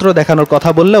কাগজপত্র দেখানোর কথা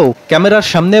বললেও ক্যামেরার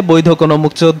সামনে বৈধ কোনো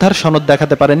মুক্তিযোদ্ধার সনদ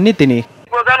দেখাতে পারেননি তিনি।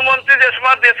 প্রধানমন্ত্রী যে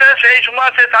সময় দেশে সেই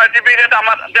সময় সে সার্টিফিকেট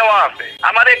আমার দেওয়া আছে,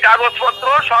 আমার এই কাগজপত্র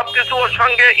সবকিছু ওর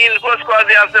সঙ্গে ইনক্লোজ করে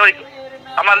দেওয়া আছে, ওই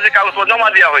আমার যে কাগজপত্র জমা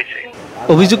দেওয়া হয়েছে।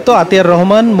 অভিযুক্ত আতিয়ার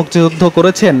রহমান মুক্তিযুদ্ধ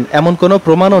করেছেন এমন কোনো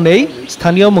প্রমাণও নেই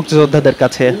স্থানীয় মুক্তিযোদ্ধাদের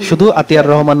কাছে। শুধু আতিয়ার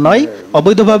রহমান নয়,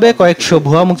 অবৈধভাবে কয়েকশো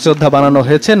ভুয়া মুক্তিযোদ্ধা বানানো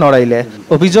হয়েছে নড়াইলে।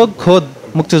 অভিযোগ খোদ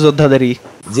মুক্তিযোদ্ধাদেরই।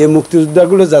 যে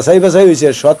মুক্তিযোদ্ধাগুলো যাচাই বাছাই হয়েছে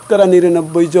শতকরা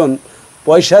 99 জন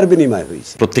পয়সার বিনিময়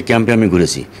হয়েছে। প্রত্যেক ক্যাম্পে আমি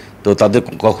ঘুরেছি, তো তাদের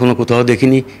কখনো কোথাও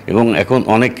দেখিনি, এবং এখন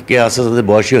অনেকে আছে তাদের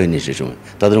বয়সই হয়নি সে সময়,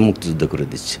 তাদের মুক্তিযুদ্ধ করে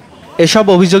দিচ্ছে। এসব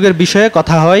অভিযোগের বিষয়ে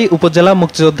কথা হয় উপজেলা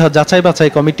মুক্তিযোদ্ধা যাচাই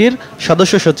বাছাই কমিটির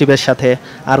সদস্য সচিবের সাথে,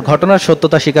 আর ঘটনার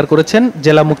সত্যতা স্বীকার করেছেন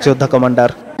জেলা মুক্তিযোদ্ধা কমান্ডার।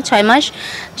 6 মাস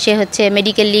সে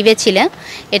মেডিকেল লিভে ছিলেন।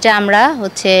 এটা আমরা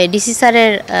ডিসি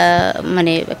স্যারের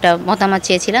মানে একটা মতামত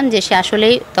চেয়েছিলাম যে সে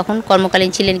আসলেই তখন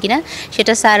কর্মকালীন ছিলেন কিনা,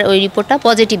 সেটা স্যার ওই রিপোর্টটা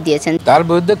পজিটিভ দিয়েছেন। তার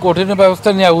বিরুদ্ধে কঠিন ব্যবস্থা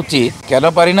নেওয়া উচিত। কেন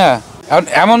পারি না, কারণ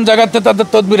এমন জায়গাতে তাদের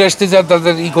তদবির আসতেছে,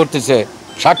 তাদের করতেছে,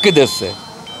 সাক্ষী দিচ্ছে,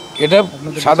 এটা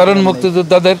সাধারণ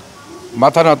মুক্তিযোদ্ধাদের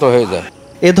মাথা নত হয়ে যায়।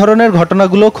 এ ধরনের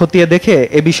ঘটনাগুলো খতিয়ে দেখে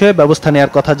এ বিষয়ে ব্যবস্থা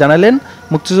নেওয়ার কথা জানালেন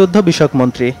মুক্তিযুদ্ধ বিষয়ক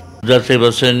মন্ত্রী। যাচাই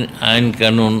বাছাই আইন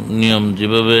কানুন নিয়ম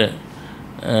যেভাবে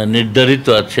নির্ধারিত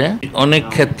আছে, অনেক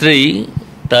ক্ষেত্রেই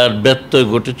তার ব্যত্যয়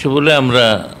ঘটেছে বলে আমরা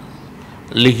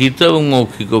লিখিত এবং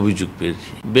মৌখিক অভিযোগ পেয়েছি।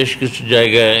 বেশ কিছু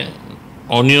জায়গায়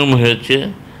অনিয়ম হয়েছে,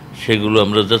 সেগুলো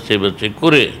আমরা যাচাই বাছাই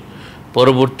করে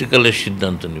পরবর্তীকালে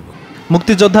সিদ্ধান্ত নিব।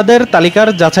 মুক্তিযোদ্ধাদের তালিকার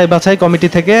যাচাই বাছাই কমিটি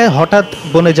থেকে হঠাৎ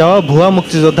বনে যাওয়া ভুয়া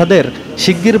মুক্তিযোদ্ধাদের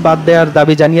শিগগির বাদ দেওয়ার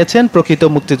দাবি জানিয়েছেন প্রকৃত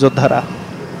মুক্তিযোদ্ধারা।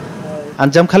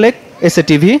 আঞ্জাম খালেক,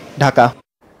 SATV, ঢাকা।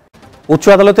 উচ্চ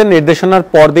আদালতের নির্দেশনার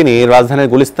পরদিনই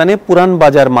রাজধানীর গুলিস্তানে পুরান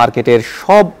বাজার মার্কেটের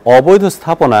সব অবৈধ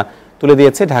স্থাপনা তুলে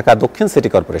দিয়েছে ঢাকা দক্ষিণ সিটি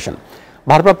কর্পোরেশন।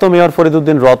 ভারপ্রাপ্ত মেয়র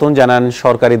ফরিদউদ্দিন রতন জানান,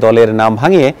 সরকারি দলের নাম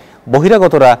ভাঙিয়ে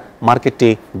বহিরাগতরা মার্কেটটি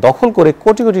দখল করে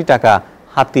কোটি কোটি টাকা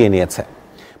হাতিয়ে নিয়েছে।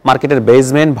 মার্কেটের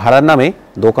বেসমেন্ট ভাড়ার নামে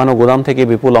দোকান ও গোদাম থেকে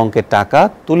বিপুল অঙ্কের টাকা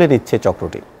তুলে নিচ্ছে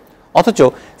চক্রটি, অথচ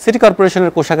সিটি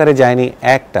কর্পোরেশনের কোষাগারে যায়নি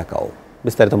 1 টাকাও।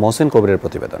 বিস্তারিত মহসিন কবিরের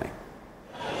প্রতিবেদনে।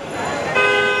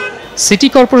 সিটি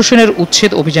কর্পোরেশনের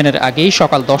উচ্ছেদ অভিযানের আগেই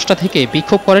সকাল 10টা থেকে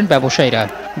বিক্ষোভ করেন ব্যবসায়ীরা।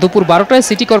 দুপুর 12টায়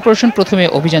সিটি কর্পোরেশন প্রথমে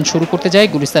অভিযান শুরু করতে যায়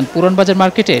গুলিস্তান পুরান বাজার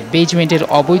মার্কেটের বেজমেন্টের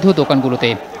অবৈধ দোকানগুলোতে,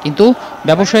 কিন্তু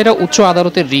ব্যবসায়ীরা উচ্চ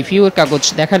আদালতের রিভিউয়ের কাগজ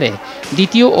দেখালে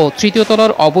দ্বিতীয় ও তৃতীয়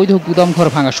তলার অবৈধ গুদামঘর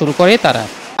ভাঙা শুরু করে তারা।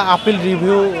 আপিল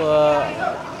রিভিউ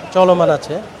চলমান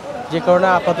আছে, যে কারণে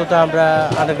আপাতত আমরা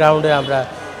আন্ডারগ্রাউন্ডে আমরা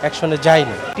অ্যাকশনে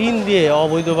যাইনি। টিন দিয়ে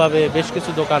অবৈধভাবে বেশ কিছু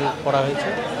দোকান করা হয়েছে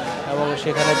এবং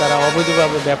সেখানে তারা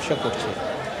অবৈধভাবে ব্যবসা করছে,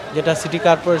 যেটা সিটি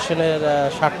কর্পোরেশনের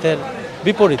স্বার্থের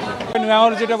বিপরীতে।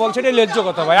 মেয়র যেটা বলছে এটা ন্যায্য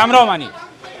কথা ভাই, আমরাও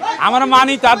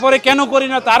মানি। তারপরে কেন করি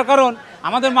না, তার কারণ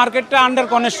আমাদের মার্কেটটা আন্ডার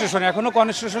কনস্ট্রাকশন, এখনো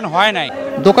কনস্ট্রাকশন হয় নাই।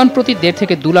 দোকান প্রতি 1.5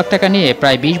 থেকে 2 লাখ টাকা নিয়ে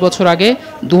প্রায় 20 বছর আগে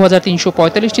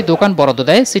 2345টি দোকান বরাদ্দ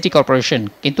দেয় সিটি কর্পোরেশন,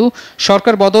 কিন্তু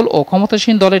সরকার বদল ও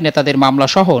ক্ষমতাসীন দলের নেতাদের মামলা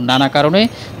সহ নানা কারণে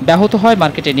ব্যাহত হয়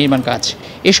মার্কেটের নির্মাণ কাজ।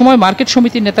 এ সময় মার্কেট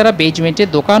সমিতির নেতারা বেজমেন্টে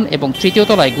দোকান এবং তৃতীয়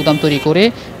তলায় গুদাম তৈরি করে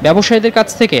ব্যবসায়ীদের কাছ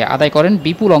থেকে আদায় করেন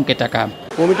বিপুল অঙ্কের টাকা।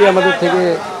 কমিটি আমাদের থেকে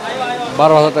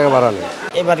 12,000 টাকা বাড়ালেন।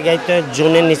 এবার গাইতে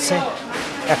জোনে নিচ্ছে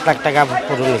 1 লাখ টাকা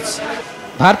পুরো নিচ্ছে।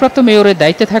 ভারপ্রাপ্ত মেয়রের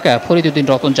দায়িত্বে থাকা ফরিদউদ্দিন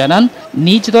রতন জানান,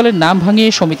 নিজ দলের নাম ভাঙিয়ে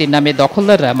সমিতির নামে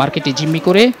দখলদাররা মার্কেটে জিম্মি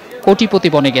করে কোটিপতি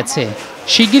বনে গেছে।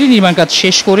 শিগগিরই নির্মাণ কাজ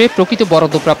শেষ করে প্রকৃত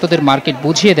বরাদ্দপ্রাপ্তদের মার্কেট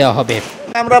বুঝিয়ে দেওয়া হবে।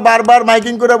 আমরা বারবার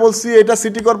মাইকিং করে বলছি, এটা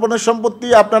সিটি কর্পোরেশনের সম্পত্তি,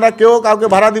 আপনারা কেউ কাউকে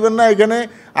ভাড়া দিবেন না, এখানে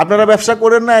আপনারা ব্যবসা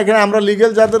করেন না। এখানে আমরা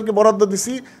লিগেল যাদেরকে বরাদ্দ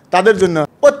দিছি তাদের জন্য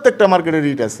প্রত্যেকটা মার্কেটে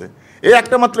রিট আছে। এই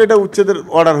একটা মাত্র এটা উচ্ছেদের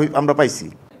অর্ডার আমরা পাইছি।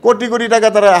 কোটি কোটি টাকা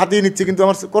তারা হাতিয়ে নিচ্ছে, কিন্তু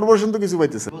আমার কর্পোরেশন তো কিছু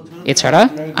পাইতেছে। এছাড়া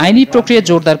আইনি প্রক্রিয়া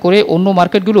জোরদার করে অন্য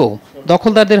মার্কেটগুলো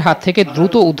দখলদারদের হাত থেকে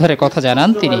দ্রুত উদ্ধারের কথা জানান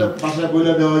তিনি।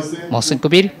 মহসিন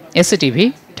কবির, SATV,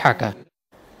 ঢাকা।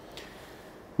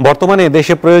 বর্তমানে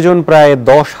দেশে প্রয়োজন প্রায়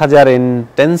 10,000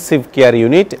 intensive care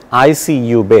unit,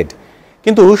 ICU bed,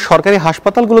 কিন্তু সরকারি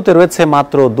হাসপাতালগুলোতে রয়েছে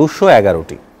মাত্র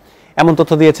 211টি। এমন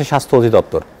তথ্য দিয়েছে স্বাস্থ্য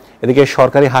অধিদপ্তর। এদিকে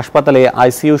সরকারি হাসপাতালে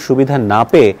ICU সুবিধা না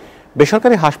পেয়ে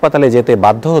বেসরকারি হাসপাতালে যেতে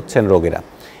বাধ্য হচ্ছেন রোগীরা।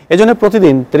 এজন্য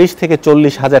প্রতিদিন 30 থেকে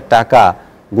 40 হাজার টাকা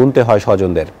গুনতে হয়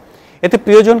স্বজনদের। এতে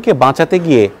প্রিয়জনকে বাঁচাতে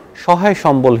গিয়ে সহায়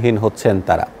সম্বলহীন হচ্ছেন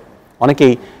তারা।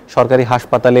 অনেকেই সরকারি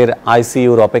হাসপাতালের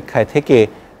ICUর অপেক্ষায় থেকে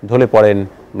ঢলে পড়েন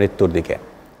মৃত্যুর দিকে।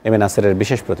 এম এ নাসেরের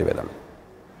বিশেষ প্রতিবেদন।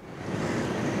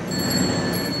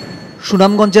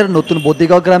 সুনামগঞ্জের নতুন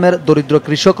বদিগাঁও গ্রামের দরিদ্র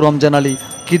কৃষক রমজান আলী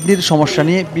কিডনির সমস্যা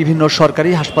নিয়ে বিভিন্ন সরকারি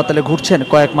হাসপাতালে ঘুরছেন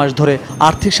কয়েক মাস ধরে।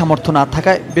 আর্থিক সামর্থ্য না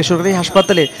থাকায় বেসরকারি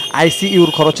হাসপাতালে ICUর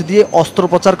খরচ দিয়ে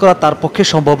অস্ত্রোপচার করা তার পক্ষে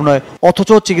সম্ভব নয়, অথচ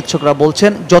চিকিৎসকরা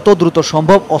বলছেন যত দ্রুত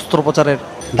সম্ভব অস্ত্রোপচারের।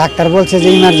 ডাক্তার বলছে যে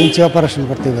ইমার্জেন্সি অপারেশন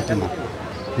করতে হবে তোমার,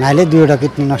 নাইলে 2টা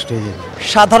কিডনি নষ্ট হয়ে যাবে।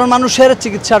 সাধারণ মানুষের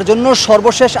চিকিৎসার জন্য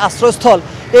সর্বশেষ আশ্রয়স্থল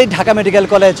এই ঢাকা মেডিকেল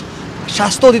কলেজ।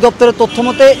 স্বাস্থ্য অধিদপ্তরের তথ্য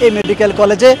মতে এই মেডিকেল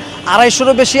কলেজে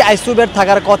 250-রও বেশি ICU বেড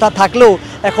থাকার কথা থাকলেও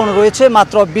এখন রয়েছে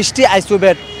মাত্র 20টি ICU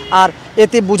বেড। আর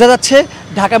এতে বোঝা যাচ্ছে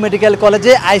ঢাকা মেডিকেল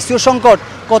কলেজে ICU সংকট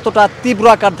কতটা তীব্র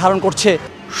আকার ধারণ করছে।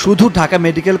 শুধু ঢাকা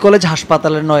মেডিকেল কলেজ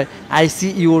হাসপাতালে নয়,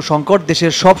 আইসিইউ সংকট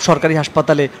দেশের সব সরকারি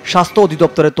হাসপাতালে। স্বাস্থ্য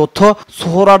অধিদপ্তরের তথ্য,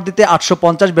 সোহরাওয়ার্দীতে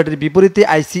 850 বেডের বিপরীতে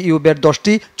আইসিইউ বেড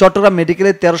 10টি, চট্টগ্রাম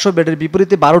মেডিকেলে 1300 বেডের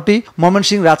বিপরীতে 12টি,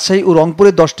 ময়মনসিংহ, রাজশাহী ও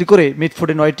রংপুরে 10টি করে,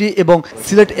 মিটফোর্ডে 9টি এবং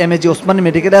সিলেট এমএজি ওসমানী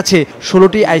মেডিকেলে আছে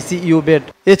 16টি আইসিইউ বেড।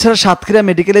 এছাড়া সাতক্ষীরা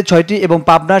মেডিকেলে 6টি এবং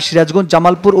পাবনা, সিরাজগঞ্জ,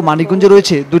 জামালপুর ও মানিকগঞ্জে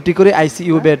রয়েছে 2টি করে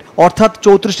আইসিইউ বেড। অর্থাৎ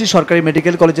 34টি সরকারি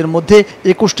মেডিকেল কলেজের মধ্যে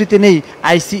 21টিতে নেই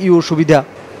আইসিইউ সুবিধা।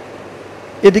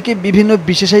 এদিকে বিভিন্ন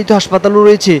বিশেষায়িত হাসপাতালও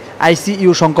রয়েছে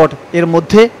আইসিইউ সংকট। এর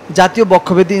মধ্যে জাতীয়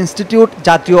বক্ষব্যাধি ইনস্টিটিউট,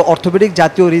 জাতীয় অর্থোপেডিক,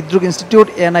 জাতীয় হৃদরোগ ইনস্টিটিউট,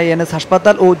 এনআইএনএস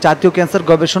হাসপাতাল ও জাতীয় ক্যান্সার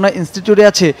গবেষণা ইনস্টিটিউটে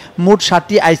আছে মোট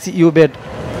 7টি আইসিইউ বেড।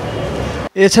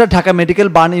 এছাড়া ঢাকা মেডিকেল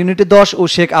বার্ন ইউনিটে 10 ও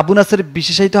শেখ আবু নাসের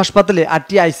বিশেষায়িত হাসপাতালে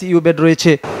 8টি আইসিইউ বেড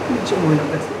রয়েছে।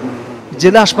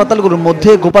 জেলা হাসপাতালগুলোর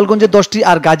মধ্যে গোপালগঞ্জে 10টি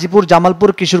আর গাজীপুর, জামালপুর,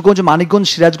 কিশোরগঞ্জ, মানিকগঞ্জ,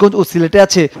 সিরাজগঞ্জ ও সিলেটে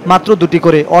আছে মাত্র 2টি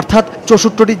করে। অর্থাৎ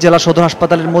 64টি জেলা সদর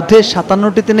হাসপাতালের মধ্যে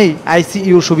 57টিতে নেই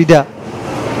আইসিইউ সুবিধা।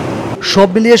 সব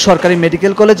মিলিয়ে সরকারি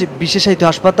মেডিকেল কলেজ, বিশেষায়িত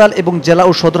হাসপাতাল এবং জেলা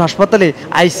ও সদর হাসপাতালে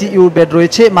আইসিইউ বেড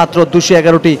রয়েছে মাত্র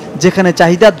 211টি, যেখানে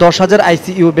চাহিদা 10,000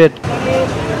 আইসিইউ বেড।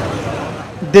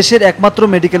 দেশের একমাত্র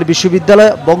মেডিকেল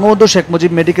বিশ্ববিদ্যালয় বঙ্গবন্ধু শেখ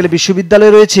মুজিব মেডিকেল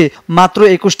বিশ্ববিদ্যালয়ে রয়েছে মাত্র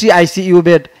 21টি আইসিইউ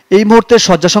বেড। এই মুহূর্তে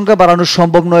শয্যা সংখ্যা বাড়ানো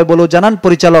সম্ভব নয় বলেও জানান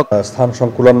পরিচালক। স্থান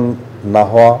সংকুলন না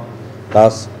হওয়া,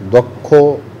 প্লাস দক্ষ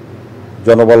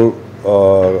জনবল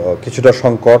কিছুটা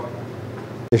সংকট,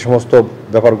 এই সমস্ত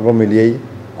ব্যাপারগুলো মিলিয়েই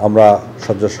আমরা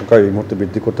শয্যা সংখ্যা এই মুহূর্তে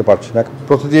বৃদ্ধি করতে পারছি না।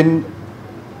 প্রতিদিন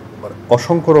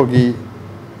অসংখ্য রোগী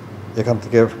এখান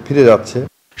থেকে ফিরে যাচ্ছে।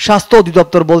 স্বাস্থ্য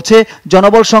অধিদপ্তর বলছে,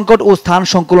 জনবল সংকট ও স্থান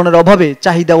সংকুলনের অভাবে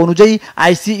চাহিদা অনুযায়ী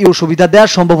আইসিইউ সুবিধা দেওয়া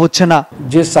সম্ভব হচ্ছে না।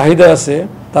 যে চাহিদা আছে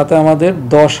তাতে আমাদের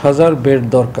 10,000 বেড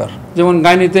দরকার। যেমন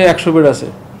গাইনিতে 100 বেড আছে,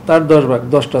 তার 10 ভাগ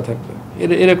 10টা থাকবে,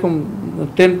 এরকম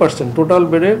 10% টোটাল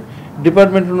বেডের,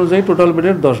 ডিপার্টমেন্ট অনুযায়ী টোটাল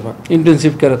বেডের 10 ভাগ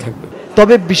ইন্টেনসিভ কেয়ারে থাকবে।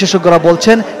 তবে বিশেষজ্ঞরা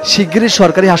বলছেন, শিগগিরই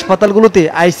সরকারি হাসপাতালগুলোতে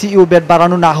আইসিইউ বেড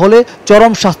বাড়ানো না হলে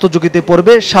চরম স্বাস্থ্য ঝুঁকিতে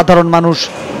পড়বে সাধারণ মানুষ।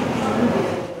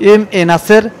 এম.এ.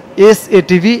 নাসের,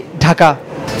 SATV, ঢাকা।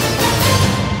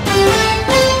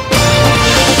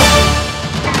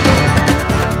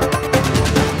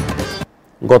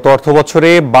 গত অর্থবছরে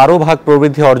 12 ভাগ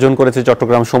প্রবৃদ্ধি অর্জন করেছে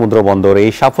চট্টগ্রাম সমুদ্র বন্দর।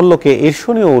 এই সাফল্যকে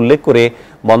ঈর্ষণীয় উল্লেখ করে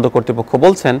বন্দর কর্তৃপক্ষ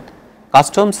বলছেন,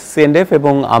 কাস্টমস, সিএনএফ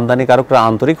এবং আমদানিকারকরা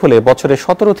আন্তরিক হলে বছরে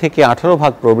 17 থেকে 18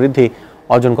 ভাগ প্রবৃদ্ধি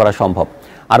অর্জন করা সম্ভব।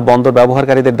 আর বন্দর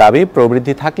ব্যবহারকারীদের দাবি,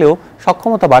 প্রবৃদ্ধি থাকলেও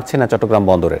সক্ষমতা বাড়ছে না চট্টগ্রাম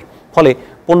বন্দরের, ফলে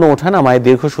পণ্য ওঠানামায়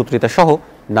দীর্ঘসূত্রিতা সহ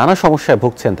নানা সমস্যায়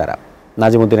ভুগছেন তারা।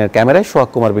 নাজিমুদ্দিনের ক্যামেরায় সোহাগ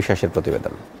কুমার বিশ্বাসের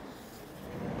প্রতিবেদন।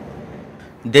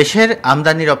 দেশের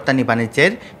আমদানি রপ্তানি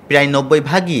বাণিজ্যের প্রায় 90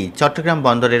 ভাগই চট্টগ্রাম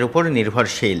বন্দরের উপর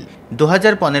নির্ভরশীল।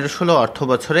 2015-16 অর্থ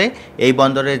বছরে এই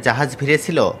বন্দরের জাহাজ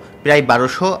ভিড়েছিল প্রায়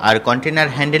 1200 আর কন্টেনার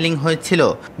হ্যান্ডেলিং হয়েছিল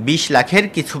 20 লাখের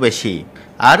কিছু বেশি।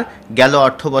 আর গেল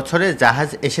অর্থ বছরে জাহাজ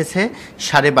এসেছে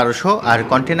 1250 আর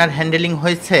কন্টেনার হ্যান্ডেলিং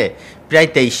হয়েছে প্রায়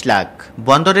 23 লাখ।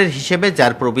 বন্দরের হিসেবে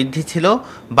যার প্রবৃদ্ধি ছিল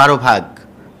 12 ভাগ।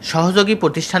 সহযোগী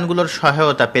প্রতিষ্ঠানগুলোর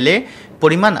সহায়তা পেলে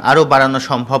পরিমাণ আরও বাড়ানো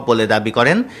সম্ভব বলে দাবি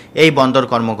করেন এই বন্দর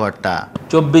কর্মকর্তা।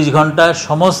 24 ঘন্টা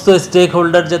সমস্ত স্টেক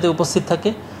হোল্ডার যাতে উপস্থিত থাকে,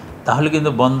 তাহলে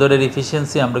কিন্তু বন্দরের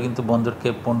এফিসিয়েন্সি আমরা কিন্তু বন্দরকে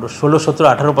 15, 16, 17,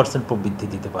 18% প্রবৃদ্ধি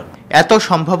দিতে পারব। এত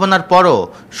সম্ভাবনার পরও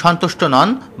সন্তুষ্ট নন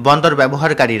বন্দর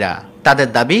ব্যবহারকারীরা। তাদের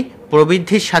দাবি,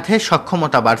 প্রবৃদ্ধির সাথে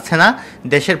সক্ষমতা বাড়ছে না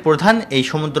দেশের প্রধান এই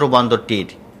সমুদ্র বন্দরটির।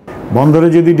 বন্দরে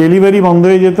যদি ডেলিভারি বন্ধ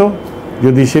হয়ে যেত,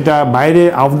 যদি সেটা বাইরে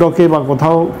আউটডকে বা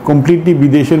কোথাও কমপ্লিটলি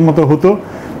বিদেশের মতো হতো,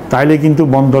 তাহলে কিন্তু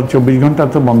বন্দর 24 ঘন্টা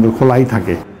তো বন্দর খোলাই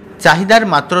থাকে। চাহিদার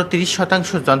মাত্র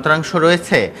 30% যন্ত্রাংশ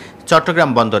রয়েছে চট্টগ্রাম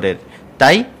বন্দরের,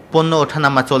 তাই পণ্য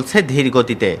ওঠানামা চলছে ধীর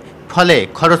গতিতে, ফলে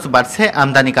খরচ বাড়ছে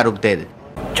আমদানিকারকদের।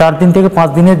 4 দিন থেকে 5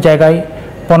 দিনের জায়গায়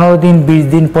 15 দিন, 20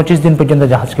 দিন, 25 দিন পর্যন্ত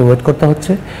জাহাজকে ওয়েট করতে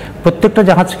হচ্ছে। প্রত্যেকটা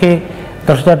জাহাজকে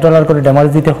 $10,000 করে ড্যামাজ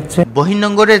দিতে হচ্ছে।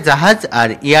 বহির্নোঙরে জাহাজ আর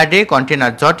ইয়ার্ডে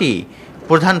কন্টেনার জটই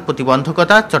প্রধান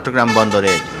প্রতিবন্ধকতা চট্টগ্রাম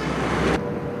বন্দরের।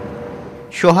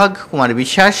 সোহাগ কুমার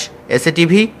বিশ্বাস,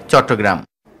 SATV, চট্টগ্রাম।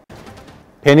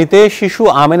 ফেনীতে শিশু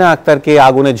আমেনা আক্তারকে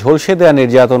আগুনে ঝলসে দেয়া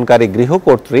নির্যাতনকারী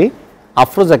গৃহকর্ত্রী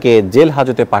আফরোজাকে জেল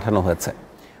হাজতে পাঠানো হয়েছে।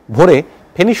 ভোরে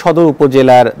ফেনী সদর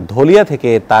উপজেলার ধলিয়া থেকে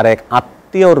তার এক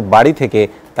আত্মীয়র বাড়ি থেকে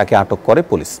তাকে আটক করে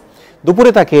পুলিশ।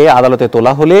 দুপুরে তাকে আদালতে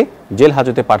তোলা হলে জেল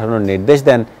হাজতে পাঠানোর নির্দেশ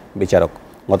দেন বিচারক।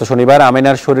 গত শনিবার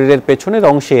আমেনার শরীরের পেছনের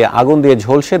অংশে আগুন দিয়ে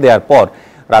ঝলসে দেওয়ার পর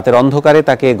রাতের অন্ধকারে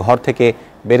তাকে ঘর থেকে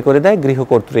বের করে দেয়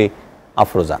গৃহকর্ত্রী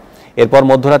আফরোজা। এরপর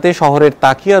মধ্যরাতে শহরের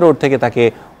তাকিয়া রোড থেকে তাকে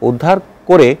উদ্ধার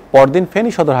করে পরদিন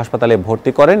ফেনী সদর হাসপাতালে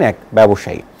ভর্তি করেন এক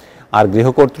ব্যবসায়ী। আর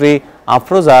গৃহকর্ত্রী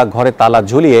আফরোজা ঘরে তালা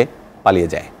ঝুলিয়ে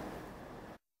পালিয়ে যায়।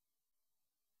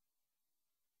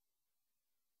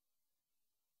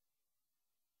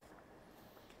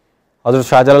 হযরত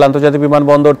শাহজালাল আন্তর্জাতিক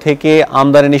বিমানবন্দর থেকে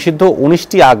আমদানি নিষিদ্ধ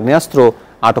 19টি আগ্নেয়াস্ত্র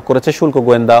আটক করেছে শুল্ক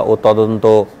গোয়েন্দা ও তদন্ত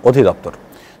অধিদপ্তর।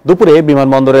 দুপুরে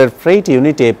বিমানবন্দরের ফ্রেইট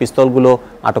ইউনিটে পিস্তলগুলো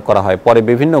আটক করা হয়। পরে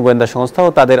বিভিন্ন গোয়েন্দা সংস্থা ও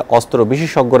তাদের অস্ত্র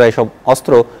বিশেষজ্ঞরা এসব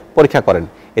অস্ত্র পরীক্ষা করেন।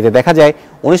 এতে দেখা যায়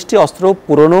 19টি অস্ত্র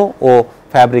পুরনো ও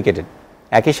ফ্যাব্রিকেটেড।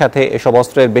 একই সাথে এসব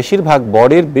অস্ত্রের বেশিরভাগ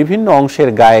বডির বিভিন্ন অংশের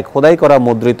গায়ে খোদাই করা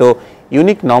মুদ্রিত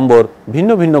ইউনিক নম্বর ভিন্ন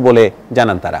ভিন্ন বলে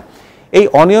জানান তারা। এই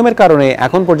অনিয়মের কারণে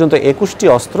এখন পর্যন্ত 21টি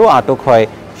অস্ত্র আটক হয়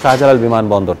শাহজালাল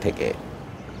বিমানবন্দর থেকে।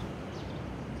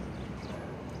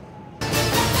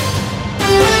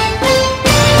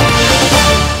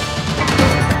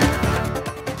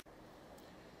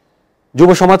 যুব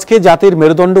সমাজকে জাতির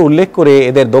মেরুদণ্ড উল্লেখ করে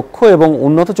এদের দক্ষ এবং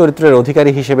উন্নত চরিত্রের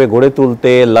অধিকারী হিসেবে গড়ে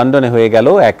তুলতে লন্ডনে হয়ে গেল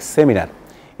এক সেমিনার।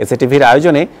 এসএটিভির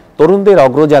আয়োজনে তরুণদের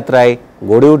অগ্রযাত্রায়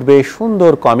গড়ে উঠবে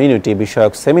সুন্দর কমিউনিটি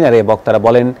বিষয়ক সেমিনারে বক্তারা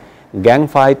বলেন, গ্যাং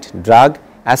ফাইট, ড্রাগ,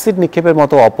 অ্যাসিড নিক্ষেপের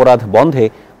মতো অপরাধ বন্ধে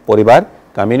পরিবার,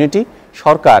 কমিউনিটি,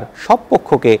 সরকার সব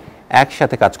পক্ষকে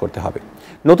একসাথে কাজ করতে হবে।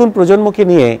 নতুন প্রজন্মকে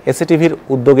নিয়ে এসএটিভির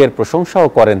উদ্যোগের প্রশংসাও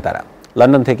করেন তারা।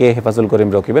 লন্ডন থেকে হেফাজুল করিম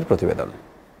রকিবের প্রতিবেদন।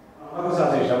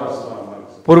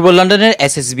 পূর্ব লন্ডনের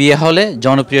এসএসবিএ হলে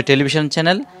জনপ্রিয় টেলিভিশন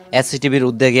চ্যানেল এসএটিভির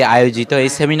উদ্যোগে আয়োজিত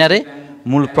এই সেমিনারে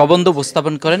মূল প্রবন্ধ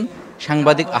উপস্থাপন করেন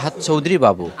সাংবাদিক আহাদ চৌধুরী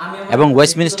বাবু এবং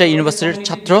ওয়েস্টমিনিস্টার ইউনিভার্সিটির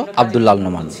ছাত্র আব্দুল্লাহ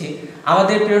নোমান।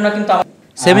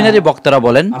 সেমিনারে বক্তারা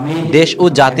বলেন, দেশ ও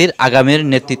জাতির আগামীর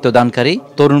নেতৃত্ব দানকারী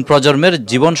তরুণ প্রজন্মের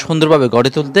জীবন সুন্দরভাবে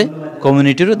গড়ে তুলতে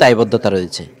কমিউনিটিরও দায়বদ্ধতা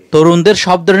রয়েছে। তরুণদের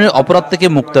সব ধরনের অপরাধ থেকে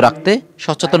মুক্ত রাখতে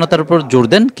সচেতনতার উপর জোর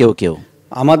দেন কেউ কেউ।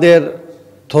 আমাদের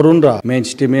তরুণরা মেইন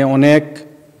স্ট্রিমে অনেক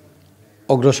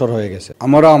অগ্রসর হয়ে গেছে।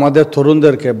 আমরা আমাদের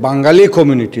তরুণদেরকে বাঙালি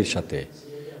কমিউনিটির সাথে,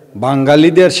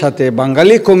 বাঙালিদের সাথে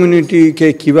বাঙালি কমিউনিটিকে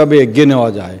কিভাবে এগিয়ে নেওয়া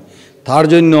যায় তার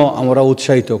জন্য আমরা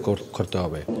উৎসাহিত করতে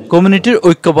হবে। কমিউনিটির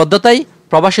ঐক্যবদ্ধতাই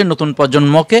প্রবাসের নতুন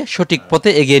প্রজন্মকে সঠিক পথে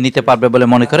এগিয়ে নিতে পারবে বলে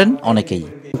মনে করেন অনেকেই।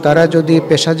 তারা যদি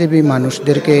পেশাজীবী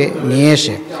মানুষদেরকে নিয়ে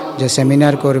এসে যে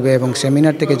সেমিনার করবে এবং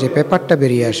সেমিনার থেকে যে পেপারটা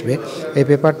বেরিয়ে আসবে, এই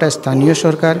পেপারটা স্থানীয়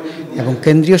সরকার এবং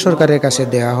কেন্দ্রীয় সরকারের কাছে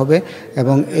দেওয়া হবে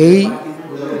এবং এই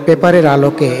পেপারের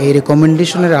আলোকে, এই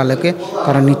রেকমেন্ডেশনের আলোকে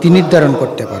তারা নীতি নির্ধারণ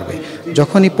করতে পারবে।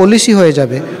 যখনই পলিসি হয়ে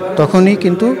যাবে তখনই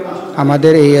কিন্তু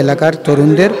আমাদের এই এলাকার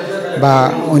তরুণদের বা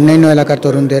অন্যান্য এলাকার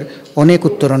তরুণদের অনেক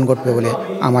উত্তরণ ঘটবে বলে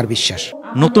আমার বিশ্বাস।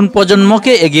 নতুন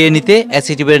প্রজন্মকে এগিয়ে নিতে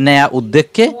এসএটিভির নেয়া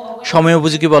উদ্যোগকে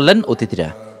সময়োপযোগী বললেন অতিথিরা।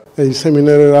 এই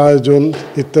সেমিনারের আয়োজন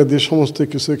ইত্যাদি সমস্ত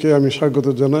কিছুকে আমি স্বাগত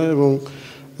জানাই এবং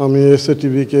আমি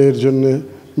এসএটিভিকে এর জন্য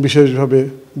বিশেষভাবে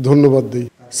ধন্যবাদ দিই।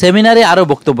 সেমিনারে আরও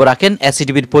বক্তব্য রাখেন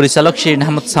এসএটিভির পরিচালক শিরিন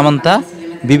আহমদ সামান্তা,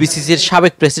 বিবিসিসির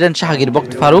সাবেক প্রেসিডেন্ট শাহগীর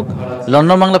বক্ত ফারুক,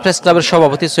 লন্ডন বাংলা প্রেস ক্লাবের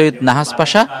সভাপতি সৈয়দ নাহাস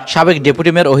পাশা, সাবেক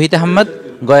ডেপুটি মেয়র ওহিদ আহমদ,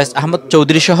 গয়াস আহমদ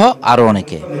চৌধুরী সহ আরও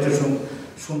অনেকে।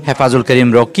 হেফাজুল করিম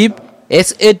রকিব,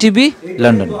 SATV,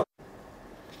 লন্ডন।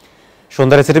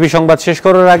 সন্ধ্যার এসএটিভি সংবাদ শেষ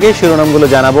করার আগে শিরোনামগুলো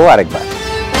জানাবো আরেকবার।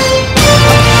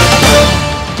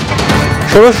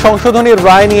 ষোড়শ সংশোধনীর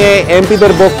রায় নিয়ে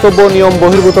এমপিদের বক্তব্য নিয়ম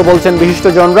বহির্ভূত বলছেন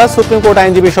বিশিষ্টজনরা। সুপ্রিম কোর্ট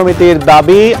আইনজীবী সমিতির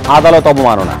দাবি আদালত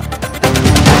অবমাননা।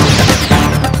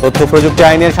 তথ্য প্রযুক্তি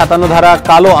আইনের 57 ধারা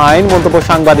কালো আইন, মন্তব্য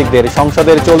সাংবাদিকদের।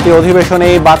 সংসদের চলতি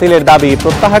অধিবেশনেই বাতিলের দাবি,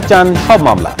 প্রত্যাহার চান সব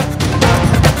মামলা।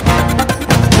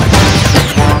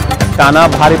 টানা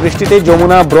ভারী বৃষ্টিতে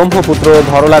যমুনা, ব্রহ্মপুত্র,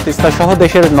 ধরলা, তিস্তা সহ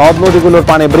দেশের নদ নদীগুলোর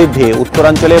পানি বৃদ্ধি।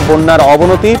 উত্তরাঞ্চলে বন্যার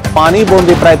অবনতি,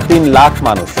 পানিবন্দী প্রায় 3 লাখ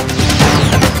মানুষ।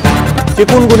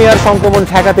 চিকুনগুনিয়ার সংক্রমণ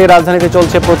ঠেকাতে রাজধানীতে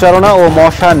চলছে প্রচারণা ও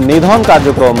মশা নিধন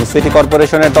কার্যক্রম। সিটি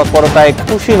কর্পোরেশনের তৎপরতায়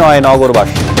খুশি নয়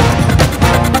নগরবাসী।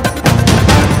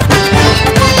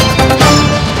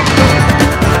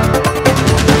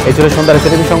 এই ছিল সন্ধ্যার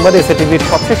এসএটিভি সংবাদ। এসএটিভির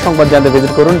সবশেষ সংবাদ জানতে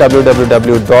ভিজিট করুন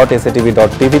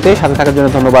www.satv.tv তে। সাথে থাকার জন্য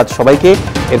ধন্যবাদ সবাইকে।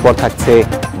 এরপর থাকছে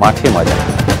মাঠে ময়দানে।